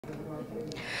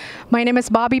My name is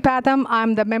Bobby Patham.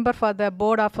 I'm the member for the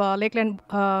board of Lakeland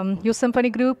Youth Symphony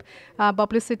Group,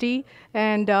 Publicity.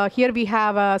 And here we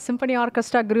have a symphony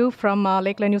orchestra group from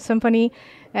Lakeland Youth Symphony.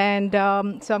 And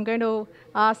so I'm going to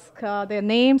ask their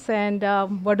names and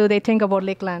what do they think about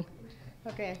Lakeland.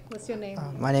 Okay, what's your name?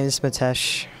 My name is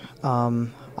Matesh.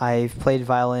 I've played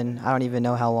violin, I don't even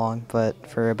know how long, but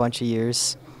for a bunch of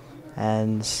years.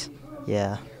 And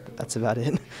yeah, that's about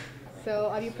it. So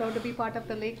are you proud to be part of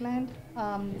the Lakeland?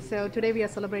 So today we are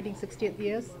celebrating 60th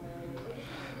years.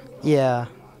 Yeah,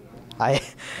 I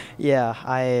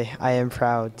am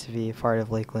proud to be a part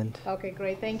of Lakeland. Okay,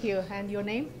 great, thank you. And your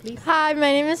name, please? Hi,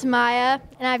 my name is Maya,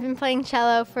 and I've been playing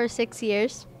cello for 6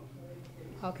 years.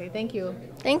 Okay, thank you.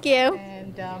 Thank you.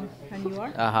 And you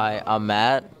are? Hi, I'm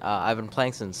Matt. I've been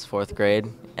playing since 4th grade,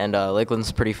 and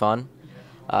Lakeland's pretty fun.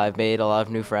 I've made a lot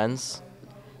of new friends,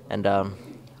 and I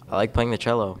like playing the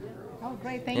cello. Oh,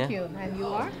 great, thank you. And you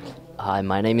are? Hi,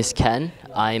 my name is Ken.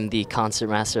 I'm the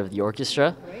concertmaster of the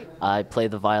orchestra. Great. I play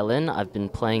the violin. I've been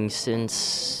playing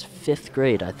since 5th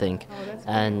grade, I think. Oh, that's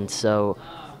great. And so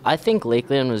I think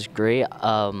Lakeland was great.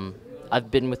 I've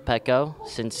been with Petco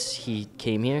since he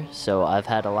came here, so I've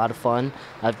had a lot of fun.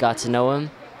 I've got to know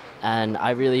him, and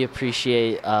I really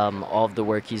appreciate all of the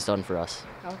work he's done for us.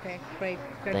 Okay, great.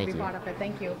 Good Thank to be you. part of it.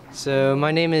 Thank you. So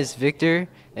my name is Victor,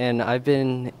 and I've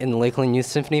been in the Lakeland Youth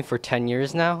Symphony for 10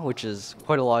 years now, which is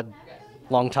quite a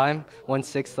long time,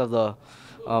 1/6 of the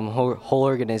whole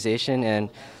organization, and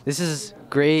this is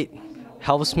great.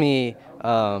 Helps me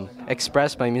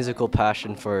express my musical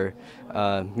passion for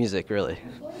music, really.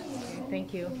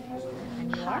 Thank you.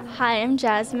 And you are? Hi, I'm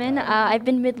Jasmine. I've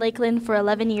been with Lakeland for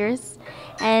 11 years,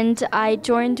 and I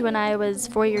joined when I was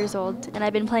 4 years old, and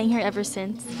I've been playing here ever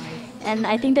since. And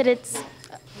I think that it's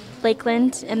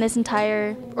Lakeland and this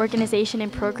entire organization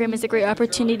and program is a great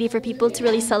opportunity for people to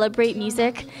really celebrate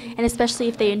music, and especially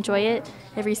if they enjoy it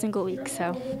every single week.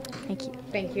 So, thank you.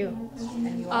 Thank you.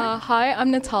 And you are? Hi,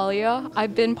 I'm Natalia.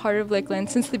 I've been part of Lakeland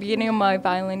since the beginning of my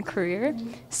violin career.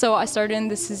 So I started in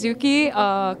the Suzuki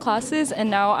classes, and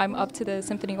now I'm up to the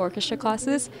symphony orchestra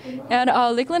classes. And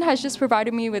Lakeland has just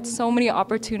provided me with so many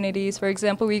opportunities. For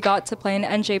example, we got to play in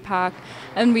NJPAC,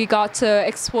 and we got to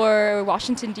explore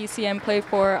Washington, D.C. and play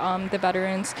for the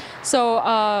veterans.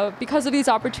 So because of these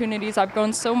opportunities, I've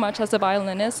grown so much as a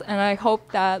violinist, and I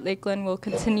hope that Lakeland will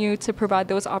continue to provide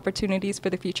those opportunities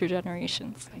for the future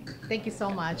generations. Thank you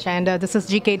so much. And this is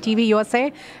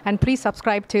GKTVusa. And please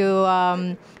subscribe to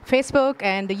Facebook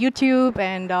and YouTube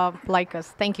and like us.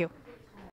 Thank you.